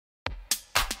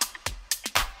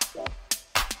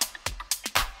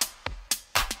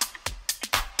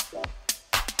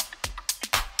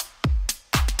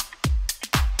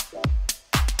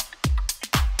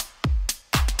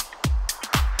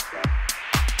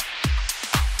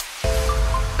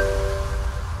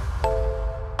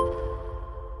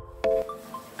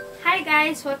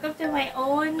guys! Welcome to my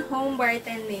own home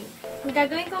bartending. Ang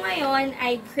gagawin ko ngayon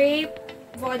ay grape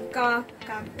vodka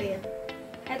cocktail.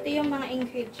 Ito yung mga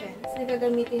ingredients na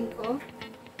gagamitin ko.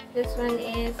 This one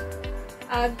is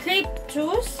grape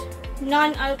juice,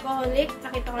 non-alcoholic.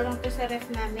 Nakita ko lang ito sa ref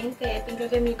namin, kaya ito yung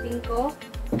gagamitin ko.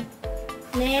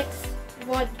 Next,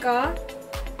 vodka.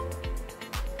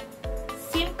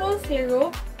 Simple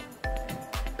syrup.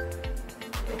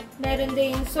 Meron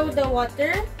din soda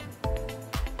water.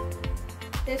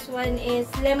 This one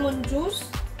is lemon juice.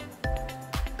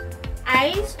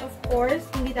 Ice, of course.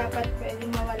 Hindi dapat pwedeng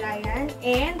mawala yan.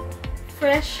 And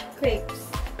fresh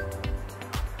grapes.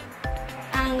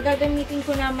 Ang gagamitin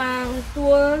ko namang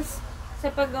tools sa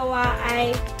paggawa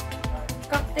ay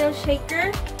cocktail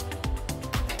shaker,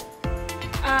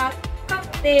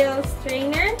 cocktail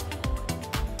strainer,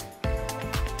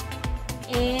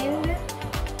 and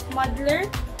muddler.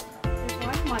 This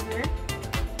one, muddler.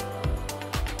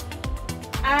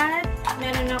 At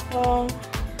meron akong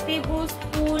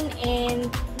tablespoon and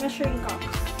measuring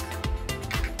cups.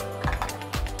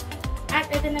 At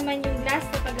ito naman yung glass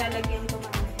na paglalagyan ko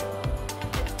mamaya.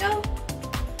 Let's go!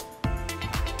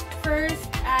 First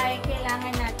ay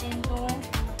kailangan natin itong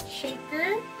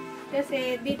shaker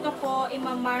kasi dito ko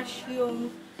imamash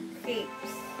yung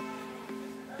grapes.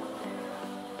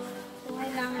 So,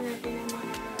 kailangan natin ng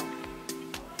mga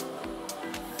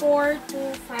 4 to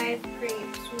 5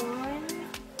 grapes. 1,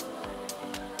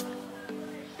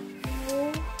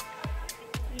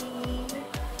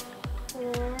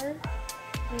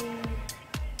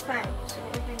 5. So,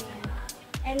 ito yan.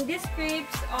 And these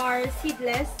grapes are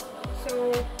seedless.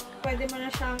 So, pwede mo na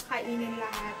siyang kainin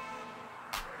lahat.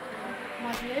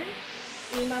 Muddler.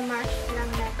 I-mash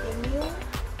lang natin yung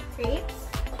grapes.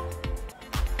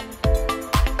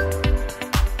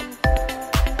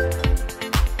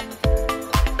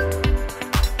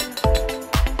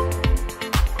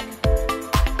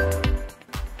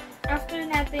 After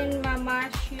natin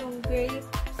ma-mash yung grapes,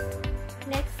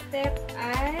 next step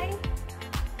ay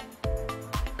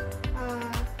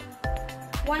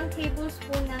 1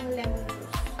 tablespoon ng lemon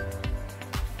juice.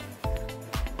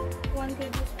 1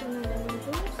 tablespoon ng lemon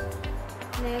juice.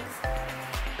 Next,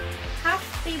 half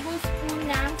tablespoon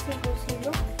ng simple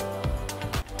syrup.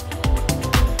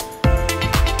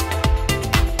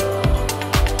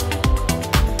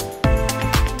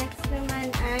 Next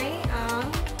naman ay ang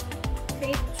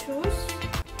grape juice.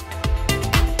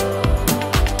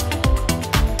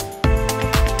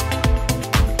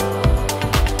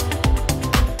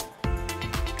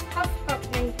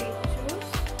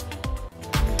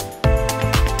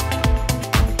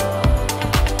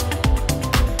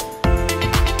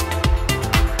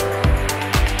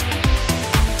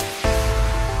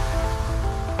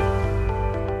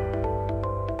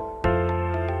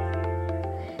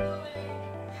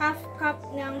 Half cup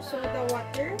ng soda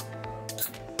water.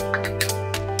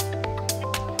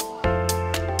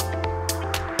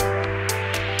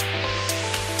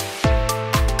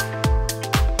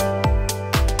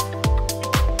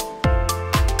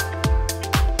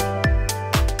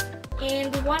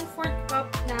 And 1/4 cup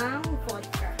ng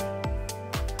vodka.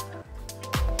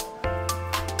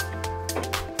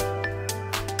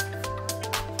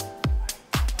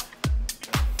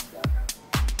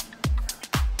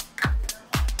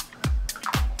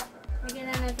 Lagyan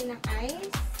na natin ng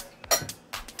ice.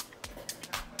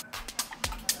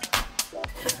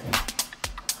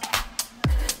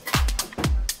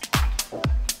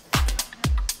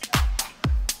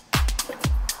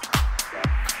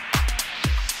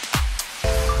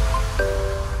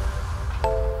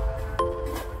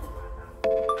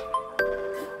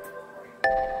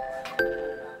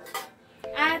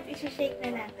 At isi-shake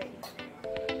na natin.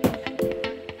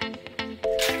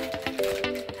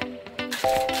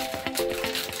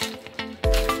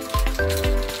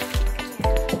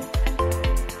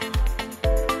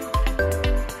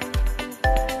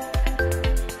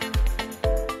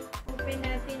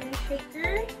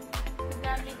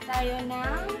 Gamit tayo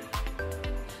ng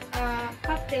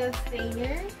cocktail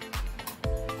strainer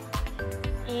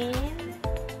and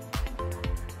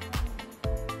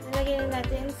nalagyan na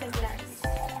natin sa glass.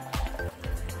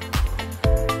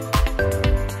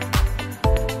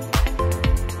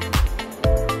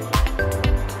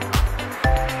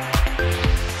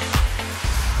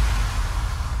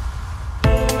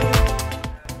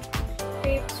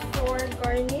 Grapes for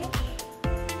garnish.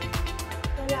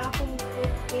 Wala akong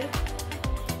fruit cake.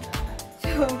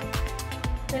 So,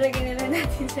 nalagyan na lang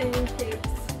natin sa yung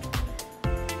grapes.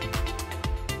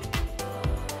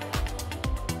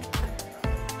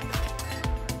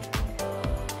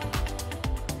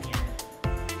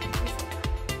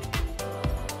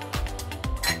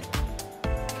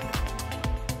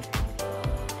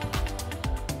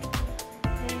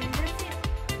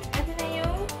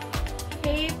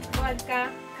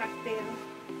 vodka cocktail.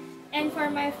 And for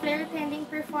my flair tending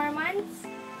performance,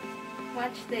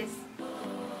 watch this.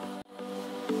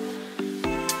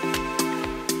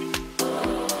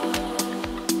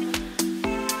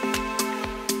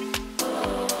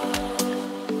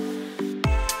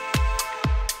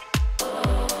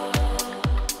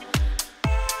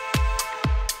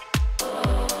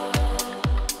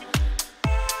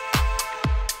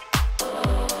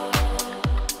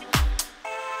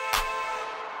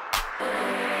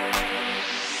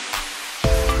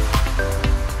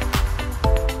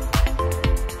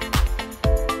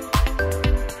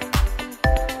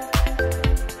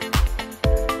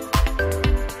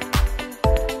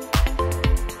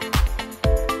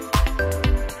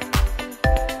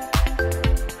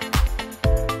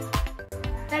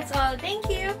 That's all. Thank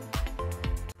you!